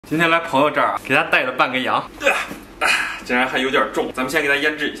今天来朋友这儿，给他带了半个羊，竟然还有点重。咱们先给它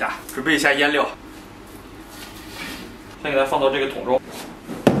腌制一下，准备一下腌料，先给它放到这个桶中。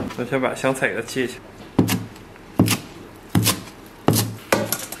咱先把香菜给它切一切。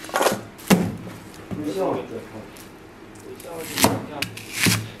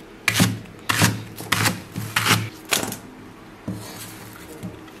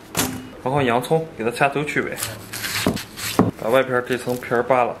 然后洋葱给它掐头去尾，把外边这层皮儿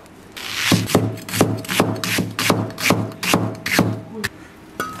扒了。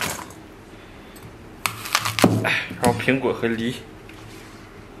然后苹果和梨，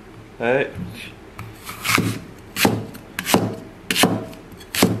哎，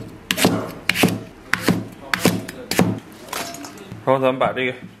然后咱们把这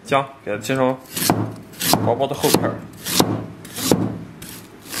个姜给它切成薄薄的厚片儿。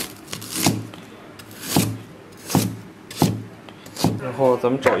 然后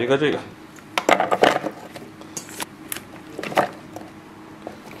咱们找一个这个，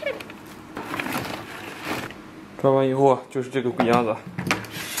转完以后啊，就是这个鬼样子，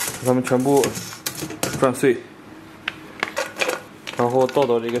把它们全部转碎，然后倒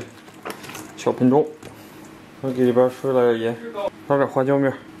到这个小盆中，然后给里边稍微来点盐，来点花椒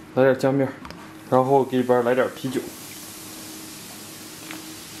面，来点姜面，然后给里边来点啤酒。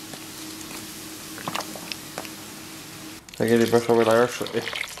 再给里边稍微来点水。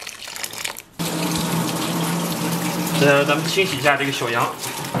接下来咱们清洗一下这个小羊。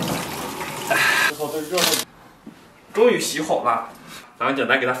终于洗好了，咱们简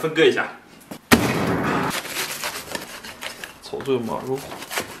单给它分割一下。炒这个马肉。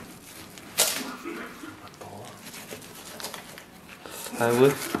哎，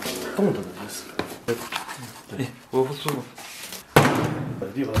我冻着的意思。哎，我不做。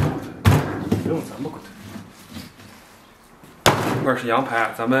本地方不用咱们管。 这块是羊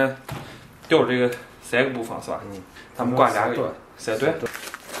排，咱们吊这个3个部分是吧？嗯，咱们挂2个3段。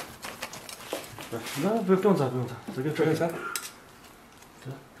那不用咱，这个这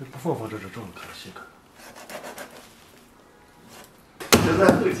不放这正看细看。现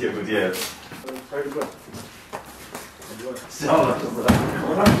在会接不接？还是个。笑了，是不是？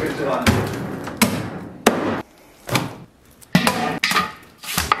我让谁知道？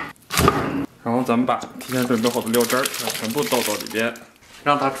 然后咱们把提前准备好的料汁儿全部倒到里边，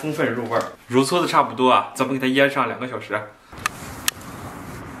让它充分入味儿。揉搓的差不多啊，咱们给它腌上2个小时。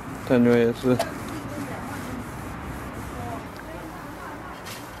感觉也是。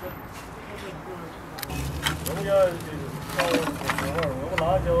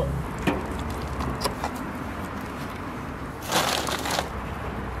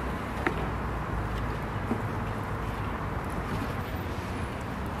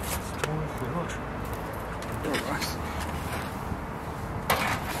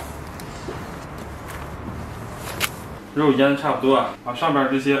肉腌的差不多啊，把上面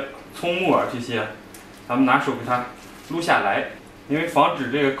这些葱末啊这些，咱们拿手给它撸下来，因为防止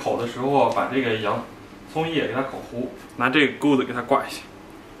这个烤的时候把这个洋葱叶给它烤糊，拿这个钩子给它挂一下。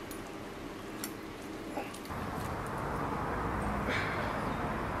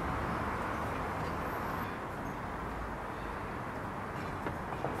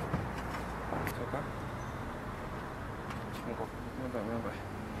小干，明白。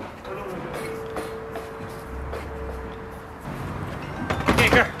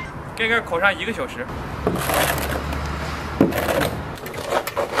 盖盖烤上1个小时。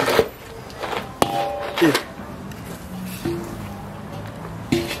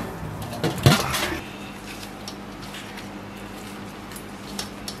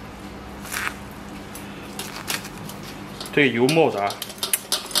这个油冒的啊，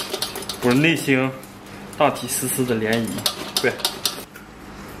我内心荡起丝丝的涟漪。对。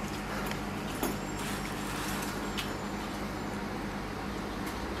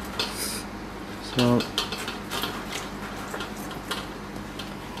 行，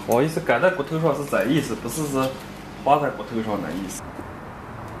不好意思，擀在骨头上是这意思，不是划在骨头上的意思。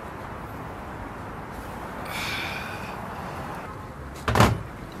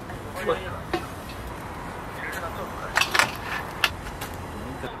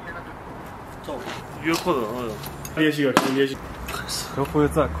约裤子那也行，也行。这回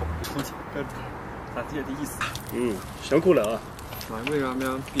再烤出去，咱这的意思。辛苦了啊！为啥没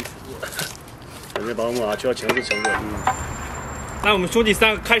必须？人家帮我们阿强亲自请过。那我们兄弟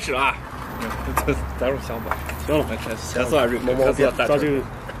3个开始了啊！咱入香吧。行了，开始，先算肉，没毛病，咱就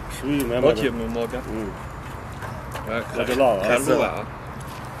属于没毛病。没毛病。来，开始了啊！开始了啊！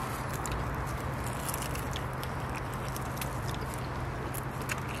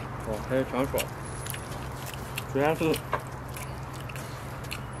哦，还有全爽。虽然是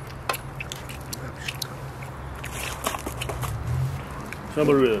香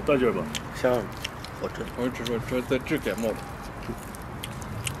不瑞大劲儿吧？香，好吃。我只说这在治感冒的，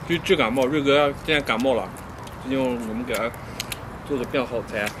至于治感冒，瑞哥现在感冒了，最近我们给他做个病好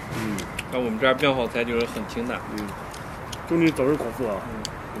菜。像我们这儿病好菜就是很清淡。祝你早日康复啊！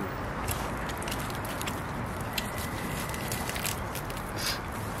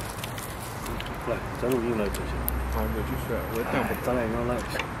来，咱录音来就行。我就是我干不，咱俩让来就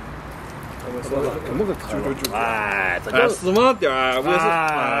行。我说了，这么个态度，哎，死忙点儿，我是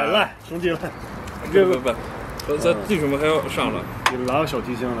来，兄弟来，不，咱弟兄们还要上了，给拉个小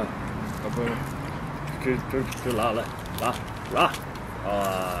提醒了，不，这拉来，拉，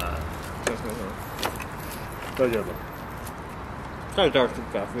啊，行，再见吧，这点是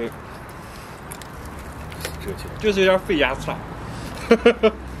减肥，这钱就是有点费牙差，对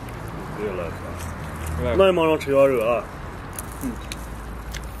了，那你马上吃羊肉啊，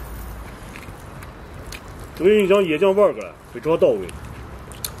这个你像椰浆味儿非常到位，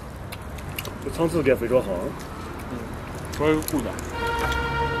这层次感非常好。稍微固点。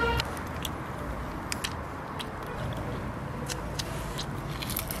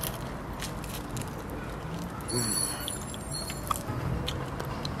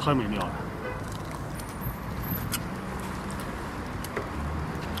太美妙了。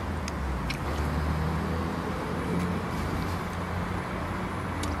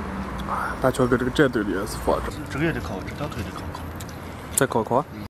大乔哥这个战队里也是放着，这个也得烤，这条腿得烤。再烤烤。